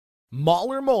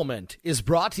Mauler Moment is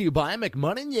brought to you by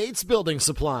McMunnin Yates Building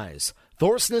Supplies,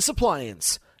 Thorsness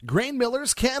Appliance, Grain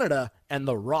Millers Canada, and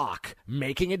The Rock,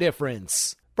 making a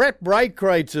difference. Brett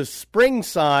Breitkreuz's spring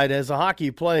side has a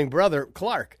hockey-playing brother,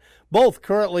 Clark. Both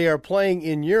currently are playing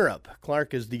in Europe.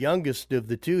 Clark is the youngest of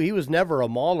the two. He was never a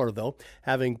Mauler, though,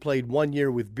 having played 1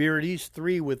 year with Beardies,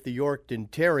 3 with the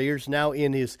Yorkton Terriers, now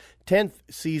in his 10th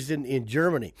season in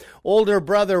Germany. Older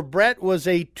brother Brett was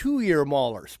a 2-year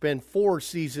Mauler, spent 4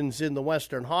 seasons in the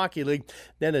Western Hockey League,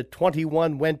 then at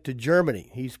 21 went to Germany.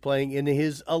 He's playing in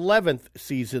his 11th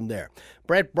season there.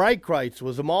 Brett Breitkreuz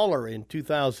was a Mauler in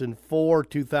 2004,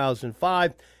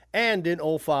 2005, and in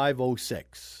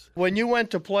 05-06. When you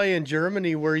went to play in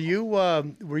Germany, were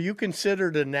you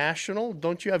considered a national?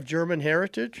 Don't you have German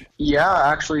heritage? Yeah,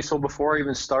 actually. So before I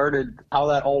even started, how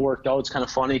that all worked out, it's kind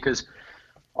of funny because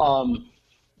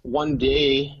one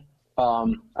day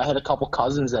I had a couple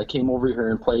cousins that came over here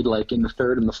and played like in the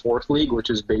 3rd and the 4th league, which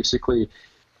is basically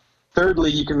 3rd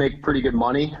league. You can make pretty good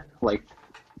money, like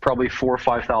probably 4,000 or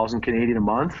 5,000 Canadian a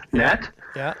month net.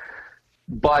 Yeah.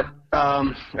 But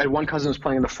I had one cousin who was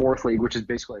playing in the 4th league, which is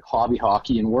basically like hobby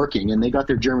hockey and working, and they got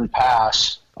their German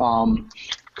pass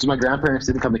because my grandparents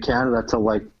didn't come to Canada till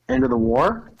like end of the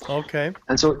war. Okay.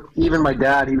 And so even my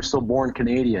dad, he was still born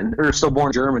Canadian, or still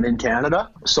born German in Canada.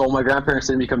 So my grandparents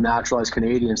didn't become naturalized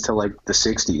Canadians till like the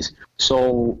 60s.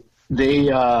 So they,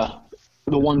 the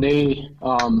one day,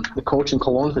 the coach in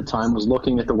Cologne at the time was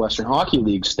looking at the Western Hockey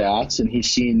League stats, and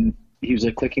he was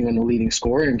like clicking on the leading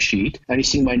scoring sheet, and he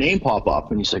seen my name pop up,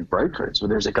 and he's like, Breitkreuz. Well,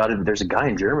 there's a guy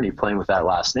in Germany playing with that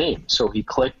last name. So he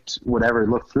clicked whatever,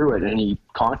 looked through it, and he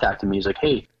contacted me. He's like,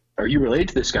 hey, are you related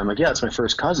to this guy? I'm like, yeah, it's my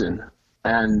first cousin.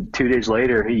 And 2 days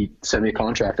later, he sent me a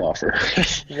contract offer.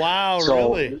 Wow,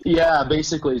 so, really? Yeah,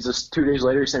 basically, just 2 days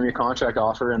later, he sent me a contract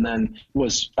offer, and then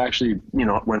was actually,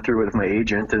 went through it with my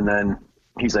agent, and then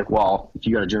he's like, well, if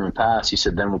you got a German pass, he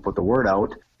said, then we'll put the word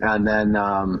out. And then,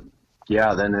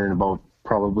 then in about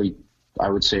probably, I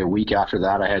would say a week after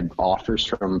that, I had offers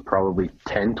from probably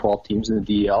 10, 12 teams in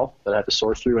the DEL that I had to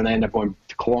source through, and I ended up going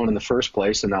to Cologne in the first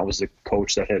place, and that was the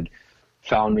coach that had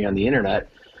found me on the internet.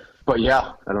 But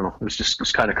yeah, I don't know. It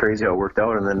was kind of crazy how it worked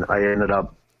out, and then I ended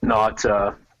up not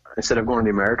instead of going to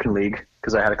the American League,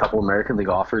 because I had a couple American League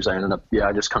offers, I ended up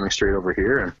just coming straight over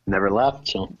here and never left.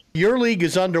 So your league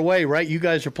is underway, right? You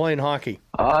guys are playing hockey.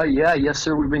 Yes,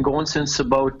 sir. We've been going since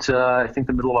about I think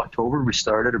the middle of October. We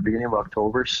started, or beginning of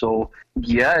October. So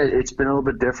yeah, it's been a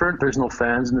little bit different. There's no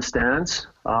fans in the stands,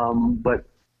 but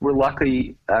we're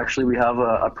lucky. Actually, we have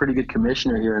a pretty good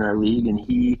commissioner here in our league, and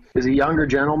he is a younger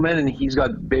gentleman, and he's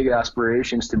got big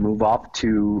aspirations to move up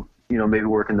to, maybe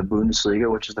work in the Bundesliga,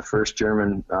 which is the first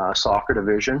German soccer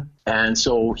division. And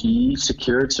so he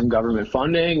secured some government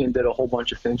funding and did a whole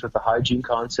bunch of things with the hygiene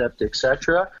concept,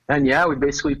 etc. And yeah, we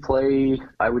basically play,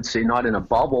 I would say not in a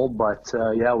bubble, but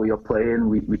we'll play and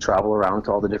we travel around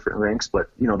to all the different rinks,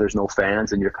 but there's no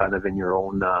fans and you're kind of in your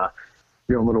own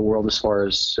little world as far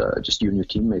as just you and your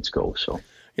teammates go. So.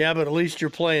 Yeah, but at least you're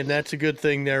playing. That's a good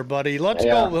thing there, buddy.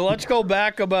 Let's go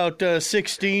back about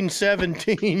 16,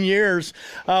 17 years,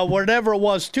 whatever it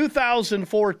was,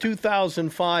 2004,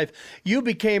 2005. You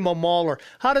became a Mauler.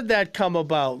 How did that come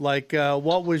about? Like,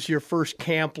 what was your first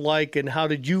camp like, and how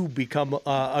did you become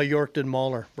a Yorkton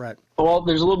Mauler, Brett? Well,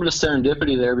 there's a little bit of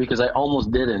serendipity there because I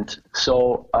almost didn't.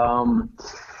 So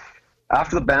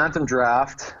after the Bantam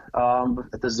draft,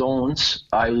 at the zones,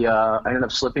 I ended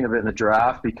up slipping a bit in the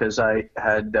draft because I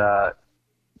had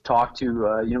talked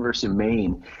to University of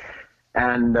Maine.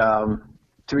 And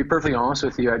to be perfectly honest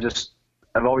with you,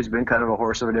 I've always been kind of a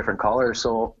horse of a different color.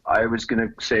 So I was going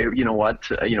to say,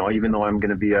 even though I'm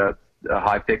going to be a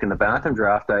high pick in the Bantam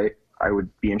draft, I would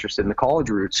be interested in the college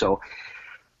route. So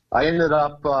I ended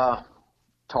up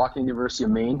talking to University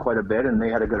of Maine quite a bit, and they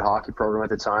had a good hockey program at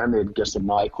the time. They had Gustav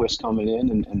Nyquist coming in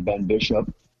and Ben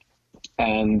Bishop.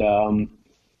 And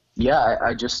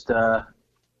I just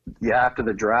after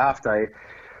the draft, I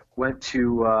went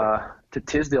to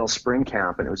Tisdale Spring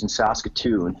Camp, and it was in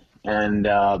Saskatoon. And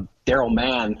Daryl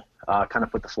Mann kind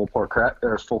of put the full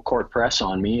court press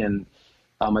on me and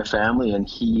my family, and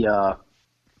he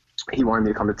wanted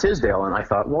me to come to Tisdale. And I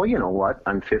thought, well, you know what?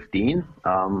 I'm 15.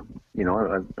 I'm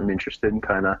interested in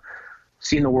kind of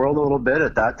seeing the world a little bit.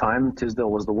 At that time, Tisdale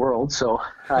was the world. So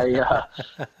I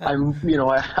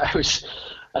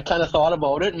kind of thought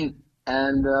about it,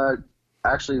 and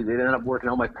actually it ended up working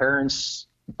out. My parents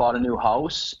bought a new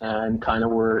house and kind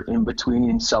of were in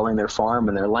between selling their farm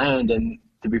and their land. And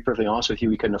to be perfectly honest with you,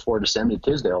 we couldn't afford to send me to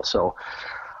Tisdale. So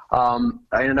I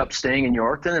ended up staying in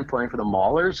Yorkton and playing for the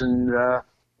Maulers, and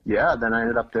then I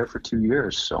ended up there for 2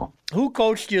 years. So who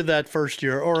coached you that first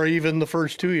year, or even the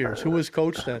first 2 years? Who was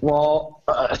coach then? Well,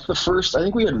 the first, I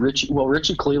think we had Richie. Well,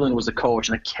 Richie Cleveland was the coach,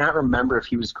 and I can't remember if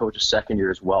he was coach the second year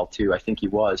as well too. I think he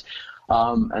was.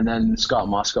 And then Scott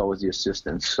Musco was the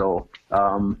assistant. So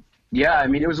yeah, I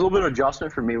mean, it was a little bit of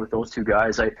adjustment for me with those two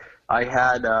guys. I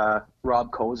had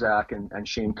Rob Kozak and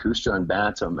Shane Kustra in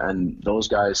Bantam, and those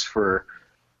guys for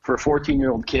a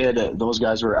 14-year-old kid, those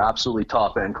guys were absolutely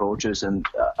top-end coaches, and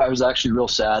I was actually real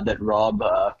sad that Rob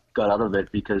got out of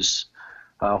it because,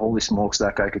 holy smokes,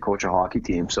 that guy could coach a hockey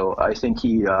team. So I think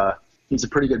he's a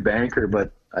pretty good banker,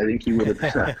 but I think he would have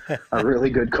been a really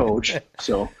good coach.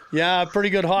 So yeah, a pretty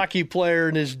good hockey player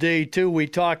in his day, too. We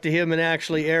talked to him and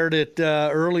actually aired it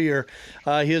earlier.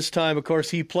 His time, of course,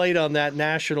 he played on that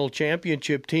national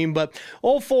championship team. But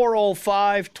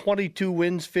 04-05, 22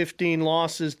 wins, 15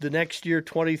 losses. The next year,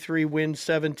 23 wins,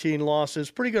 17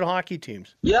 losses. Pretty good hockey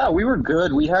teams. Yeah, we were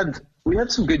good. We had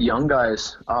some good young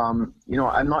guys. Some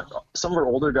of our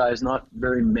older guys, not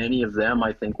very many of them,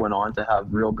 I think, went on to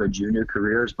have real good junior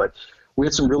careers, but we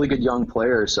had some really good young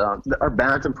players. Our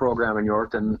Bantam program in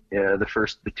Yorkton,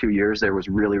 the 2 years there was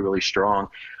really, really strong.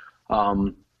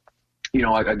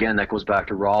 Again, that goes back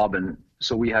to Rob. And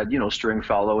so we had,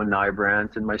 Stringfellow and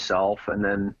Nybrandt and myself. And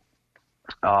then,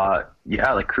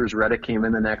 Cruz Reddick came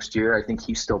in the next year. I think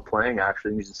he's still playing,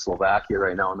 actually. He's in Slovakia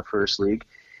right now in the first league.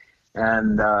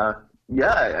 And,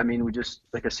 we just,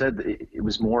 like I said, it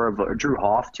was more of a Drew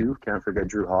Hoff, too. Can't forget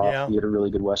Drew Hoff. Yeah. He had a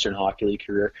really good Western Hockey League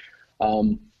career.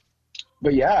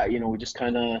 But yeah, we just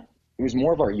kind of, it was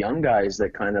more of our young guys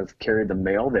that kind of carried the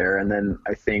mail there. And then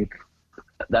I think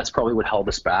that's probably what held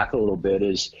us back a little bit,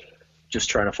 is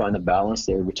just trying to find the balance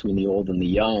there between the old and the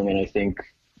young. And I think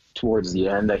towards the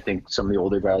end, I think some of the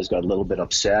older guys got a little bit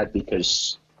upset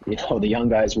because, the young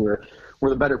guys were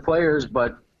the better players,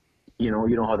 but you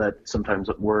know how that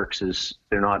sometimes works, is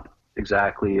they're not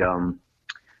exactly, Yeah.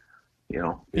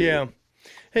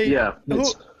 Hey, yeah.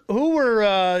 Who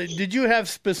were, did you have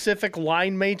specific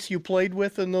line mates you played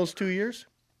with in those 2 years?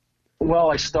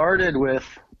 Well, I started with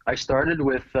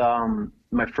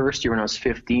my first year when I was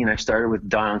 15, I started with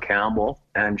Dion Campbell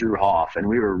and Drew Hoff, and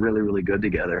we were really, really good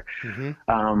together.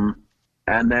 Mm-hmm.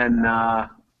 And then,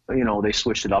 they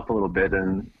switched it up a little bit,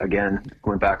 and again,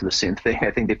 going back to the same thing,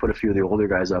 I think they put a few of the older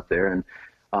guys up there, and,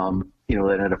 that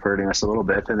ended up hurting us a little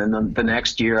bit. And then the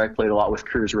next year I played a lot with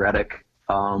Cruz Reddick.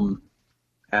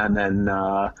 And then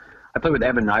I played with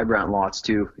Evan Nybrandt lots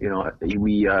too.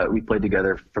 We played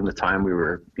together from the time we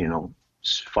were,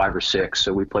 5 or 6.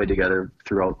 So we played together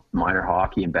throughout minor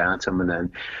hockey and Bantam, and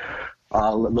then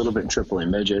a little bit in AAA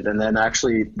midget. And then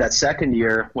actually that second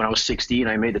year when I was 16,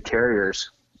 I made the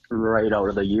Terriers right out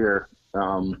of the year.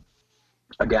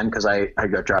 Again, because I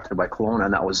got drafted by Kelowna,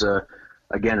 and that was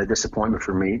again a disappointment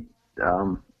for me.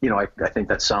 I think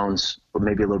that sounds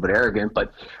maybe a little bit arrogant,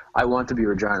 but I want to be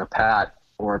Regina Pat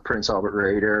or a Prince Albert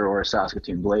Raider or a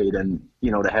Saskatoon Blade. And,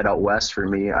 to head out west for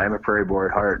me, I am a Prairie Boy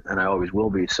at heart, and I always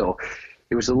will be. So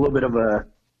it was a little bit of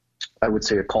I would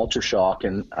say a culture shock.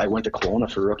 And I went to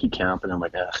Kelowna for rookie camp, and I'm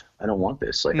like, I don't want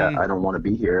this. I don't want to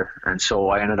be here. And so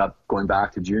I ended up going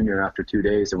back to junior after 2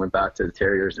 days and went back to the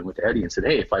Terriers and went to Eddie and said,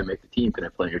 hey, if I make the team, can I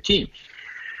play on your team?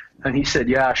 And he said,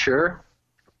 yeah, sure.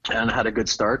 And I had a good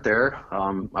start there.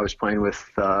 I was playing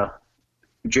with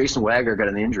Jason Wagner got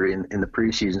an injury in the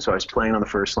preseason, so I was playing on the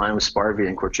first line with Sparvey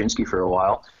and Korchinski for a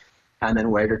while. And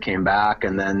then Wagner came back,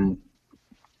 and then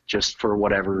just for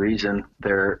whatever reason,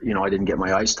 I didn't get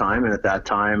my ice time. And at that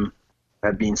time,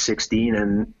 at being 16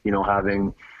 and,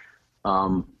 having,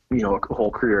 a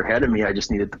whole career ahead of me, I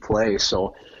just needed to play.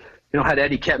 So, had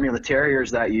Eddie kept me on the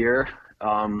Terriers that year,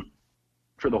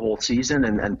 for the whole season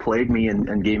and played me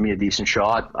and gave me a decent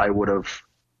shot, I would have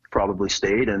probably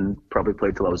stayed and probably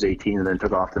played till I was 18 and then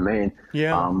took off to Maine.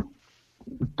 Yeah.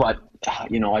 But,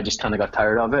 I just kind of got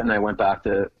tired of it, and I went back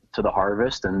to the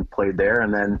Harvest and played there.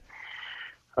 And then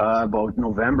about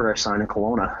November, I signed in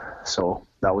Kelowna. So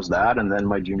that was that. And then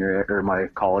my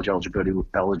college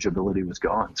eligibility was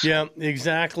gone. So. Yeah,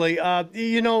 exactly.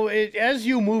 As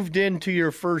you moved into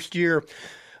your first year,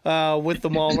 with the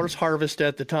Maulers, Harvest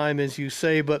at the time, as you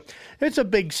say, but it's a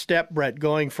big step, Brett,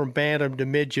 going from Bantam to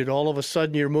midget. All of a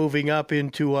sudden you're moving up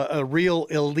into a real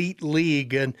elite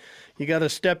league, and you got to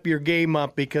step your game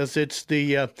up because it's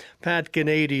the Pat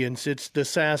Canadians, it's the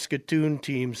Saskatoon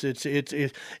teams, it's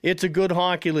a good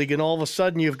hockey league, and all of a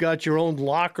sudden you've got your own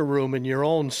locker room and your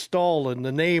own stall and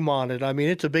the name on it. I mean,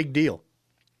 it's a big deal.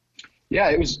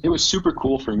 Yeah, it was super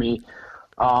cool for me.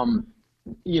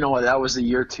 That was the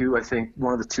year too. I think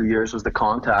one of the 2 years was the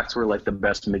Contacts were like the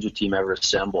best midget team ever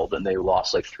assembled, and they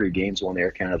lost like 3 games when they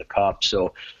Air Canada Cup.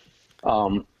 So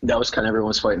That was kind of everyone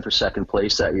was fighting for second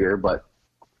place that year. But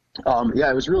yeah,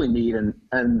 it was really neat.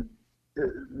 And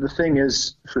the thing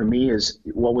is, for me, is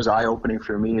what was eye-opening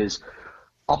for me is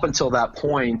up until that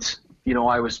point, you know,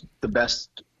 I was the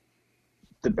best.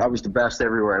 I was the best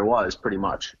everywhere I was, pretty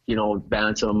much. You know,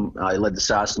 bantam, I led the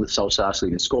South Sask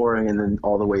League in scoring, and then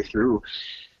all the way through.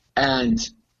 And,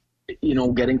 you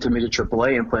know, getting to mid to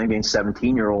AAA and playing against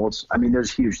 17-year-olds, I mean,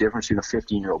 there's a huge difference between a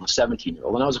 15-year-old and a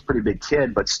 17-year-old. And I was a pretty big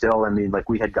kid, but still, I mean, like,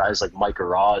 we had guys like Micah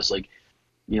Ross, like,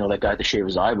 you know, that guy to shave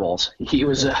his eyeballs. He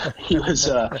had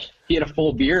a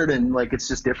full beard, and, like, it's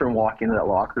just different walking into that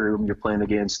locker room. You're playing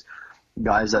against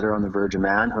guys that are on the verge of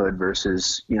manhood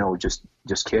versus, you know, just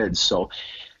kids. So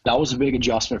that was a big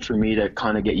adjustment for me to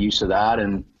kind of get used to that.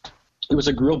 And it was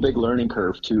a real big learning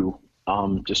curve too.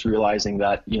 Just realizing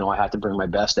that, you know, I had to bring my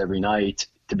best every night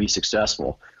to be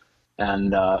successful.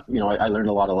 And, you know, I learned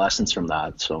a lot of lessons from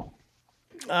that. So.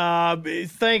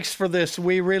 Thanks for this.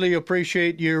 We really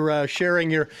appreciate your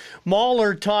sharing your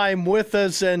Mauler time with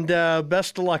us, and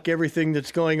best of luck everything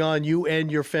that's going on, you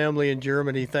and your family in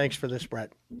Germany. Thanks for this,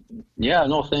 Brett. Yeah,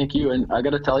 no, thank you. And I got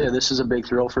to tell you, this is a big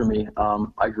thrill for me.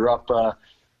 I grew up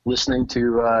listening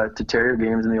to Terrier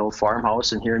games in the old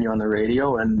farmhouse and hearing you on the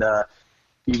radio, and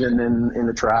even in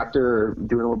the tractor,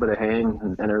 doing a little bit of haying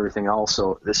and everything else.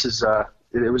 So this is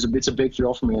it's a big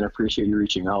thrill for me, and I appreciate you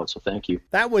reaching out. So thank you.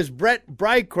 That was Brett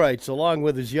Breitkreuz along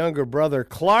with his younger brother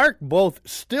Clark, both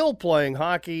still playing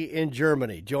hockey in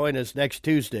Germany. Join us next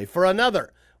Tuesday for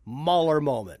another Mauler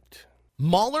Moment.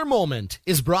 Mauler Moment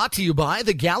is brought to you by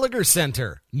the Gallagher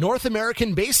Center, North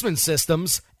American Basement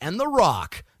Systems, and The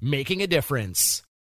Rock, making a difference.